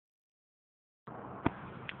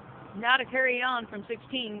Now to carry on from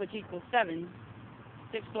 16, which equals 7.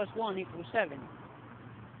 6 plus 1 equals 7.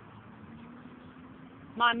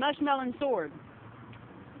 My mushmelon sword.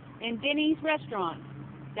 In Denny's restaurant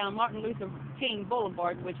down Martin Luther King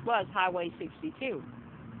Boulevard, which was Highway 62,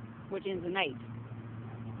 which ends in 8.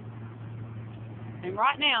 And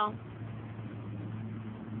right now,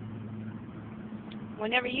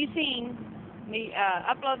 whenever you see me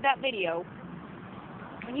upload that video,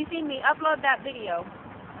 when you see me upload that video,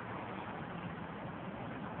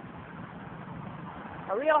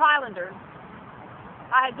 a real Highlander,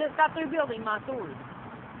 I had just got through building my sword.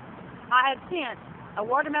 I had sent a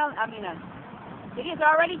watermelon, it is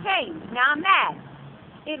already changed. Now I'm mad.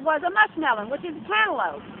 It was a mushmelon, which is a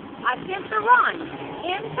cantaloupe. I sent the run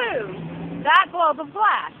into that globe of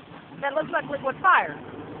glass that looks like liquid fire,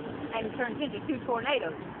 and it turns into 2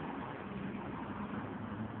 tornadoes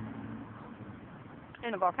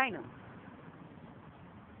in a volcano.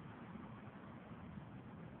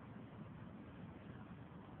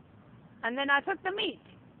 And then I took the meat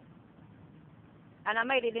and I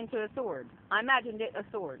made it into a sword. I imagined it a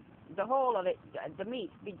sword. The whole of it, the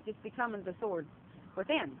meat, just becoming the sword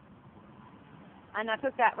within. And I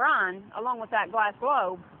took that rind along with that glass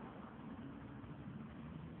globe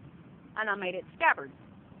and I made it scabbard,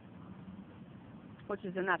 which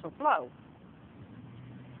is the natural flow.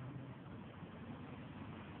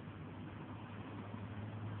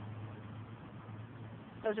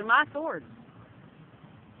 Those are my swords.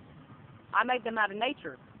 I made them out of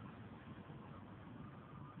nature.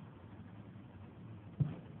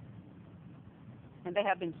 And they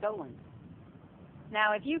have been stolen.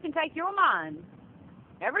 Now, if you can take your mind,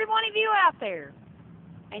 every one of you out there,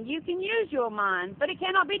 and you can use your mind, but it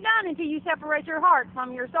cannot be done until you separate your heart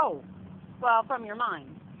from your soul. Well, from your mind.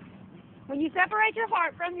 When you separate your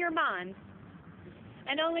heart from your mind,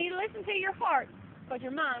 and only listen to your heart, because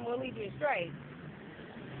your mind will lead you astray,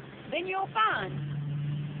 then you'll find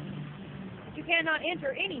that you cannot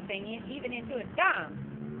enter anything, even into a dime,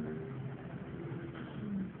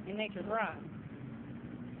 in nature's rhyme.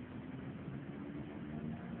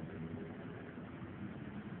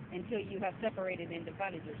 Until you have separated and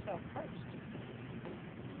divided yourself first.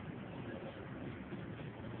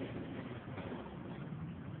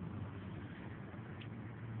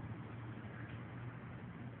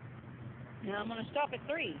 Now I'm going to stop at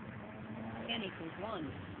 3. 10 equals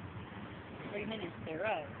 1. 3 minutes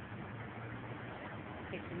thereof.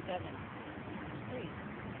 6 and 7. 3.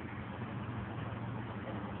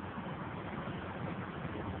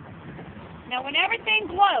 Now when everything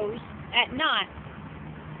glows at night,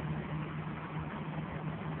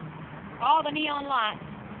 all the neon lights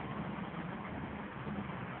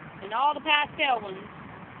and all the pastel ones,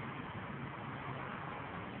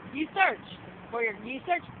 you search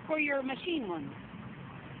for your machine ones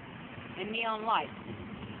and neon lights.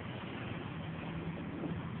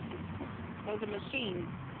 Those are machine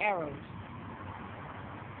arrows.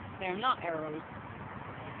 They're not arrows.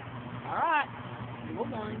 Alright,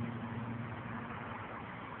 move on.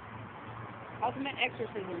 Ultimate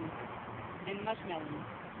exorcism and mushmelon.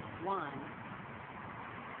 Wine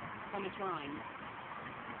from its rind.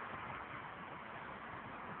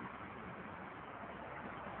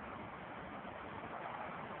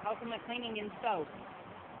 Ultimate cleaning and soap.